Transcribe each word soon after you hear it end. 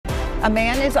A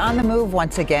man is on the move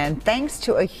once again, thanks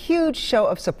to a huge show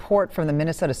of support from the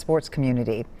Minnesota sports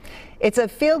community. It's a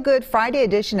feel-good Friday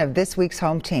edition of this week's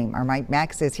Home Team. Our Mike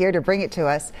Max is here to bring it to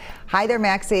us. Hi there,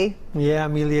 Maxie. Yeah,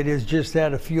 Amelia, it is just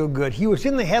that, a feel-good. He was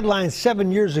in the headlines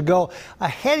 7 years ago. A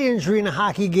head injury in a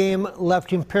hockey game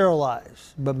left him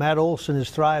paralyzed, but Matt Olson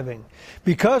is thriving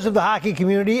because of the hockey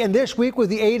community, and this week with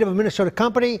the aid of a Minnesota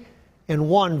company and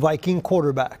one Viking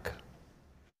quarterback.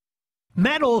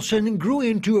 Matt Olson grew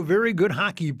into a very good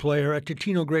hockey player at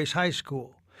Totino Grace High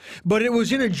School. But it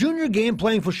was in a junior game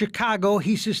playing for Chicago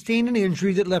he sustained an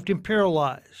injury that left him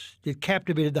paralyzed. It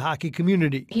captivated the hockey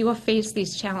community. He will face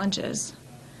these challenges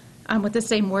with the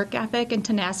same work ethic and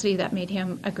tenacity that made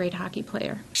him a great hockey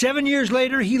player. 7 years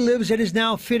later, he lives at his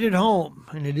now fitted home,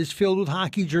 and it is filled with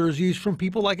hockey jerseys from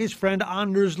people like his friend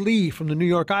Anders Lee from the New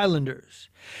York Islanders.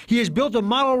 He has built a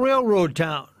model railroad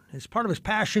town as part of his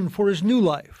passion for his new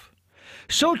life.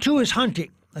 So too is hunting,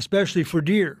 especially for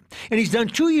deer. And he's done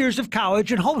 2 years of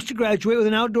college and hopes to graduate with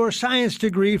an outdoor science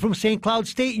degree from St. Cloud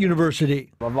State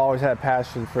University. I've always had a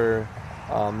passion for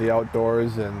the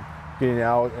outdoors and getting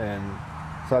out, and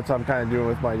so that's what I'm kind of doing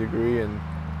with my degree. And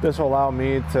this will allow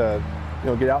me to,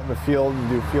 get out in the field and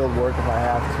do field work if I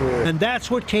have to. And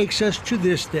that's what takes us to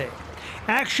this day.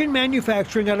 Action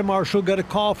Manufacturing out of Marshall got a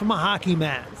call from a hockey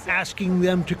man asking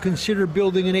them to consider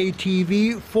building an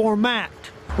ATV for Matt.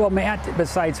 Well, Matt,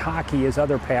 besides hockey, his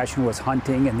other passion was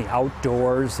hunting and the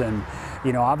outdoors, and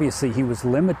obviously he was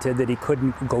limited that he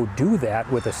couldn't go do that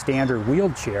with a standard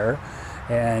wheelchair.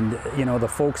 And the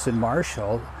folks in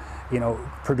Marshall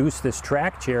produced this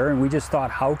track chair, and we just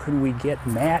thought, how can we get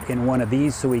Matt in one of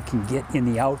these so he can get in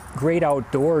the great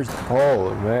outdoors?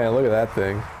 Oh man, look at that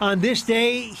thing. On this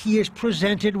day, he is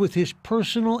presented with his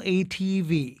personal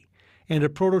ATV and a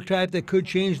prototype that could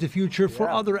change the future for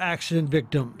other accident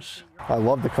victims. I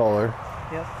love the color.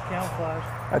 Yep,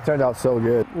 camouflage. That turned out so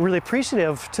good. Really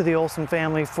appreciative to the Olson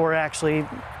family for actually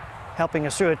helping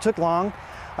us through. It took long,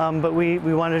 but we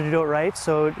wanted to do it right,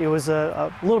 so it was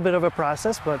a little bit of a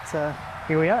process, but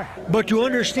here we are. But to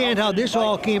understand how this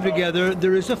all came together,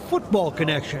 there is a football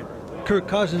connection. Kirk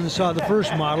Cousins saw the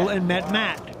first model and met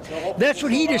Matt. That's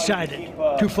what he decided,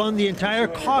 to fund the entire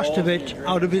cost of it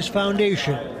out of his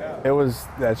foundation.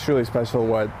 That's truly special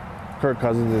what Kirk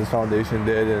Cousins Foundation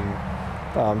did,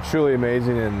 and truly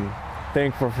amazing, and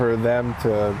thankful for them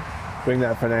to bring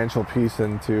that financial piece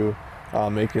into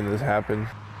making this happen.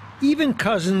 Even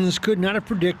Cousins could not have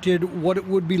predicted what it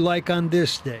would be like on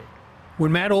this day,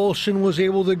 when Matt Olson was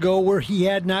able to go where he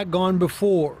had not gone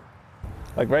before.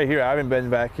 Like right here, I haven't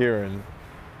been back here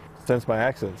since my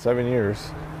accident, 7 years.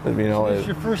 It's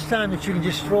your first time that you can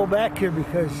just stroll back here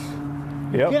because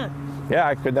you can't. Yeah,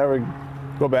 I could never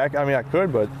go back. I mean, I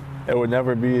could, but it would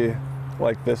never be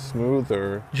like this smooth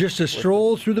or... Just a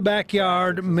stroll through the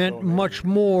backyard meant much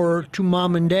more to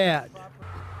Mom and Dad.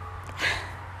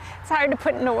 It's hard to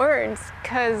put into words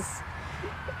because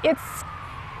it's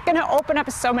going to open up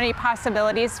so many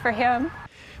possibilities for him.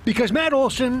 Because Matt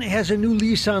Olson has a new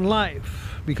lease on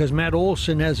life. Because Matt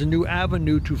Olson has a new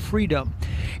avenue to freedom.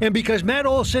 And because Matt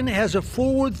Olson has a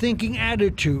forward-thinking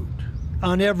attitude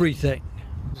on everything.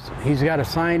 He's got a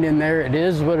sign in there, it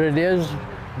is what it is,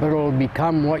 but it'll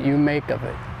become what you make of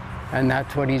it. And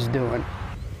that's what he's doing.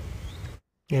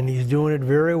 And he's doing it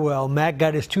very well. Matt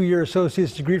got his 2-year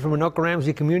associate's degree from Anoka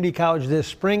Ramsey Community College this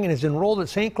spring and is enrolled at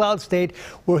St. Cloud State,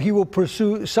 where he will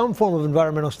pursue some form of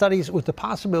environmental studies with the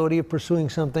possibility of pursuing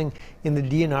something in the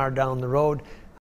DNR down the road.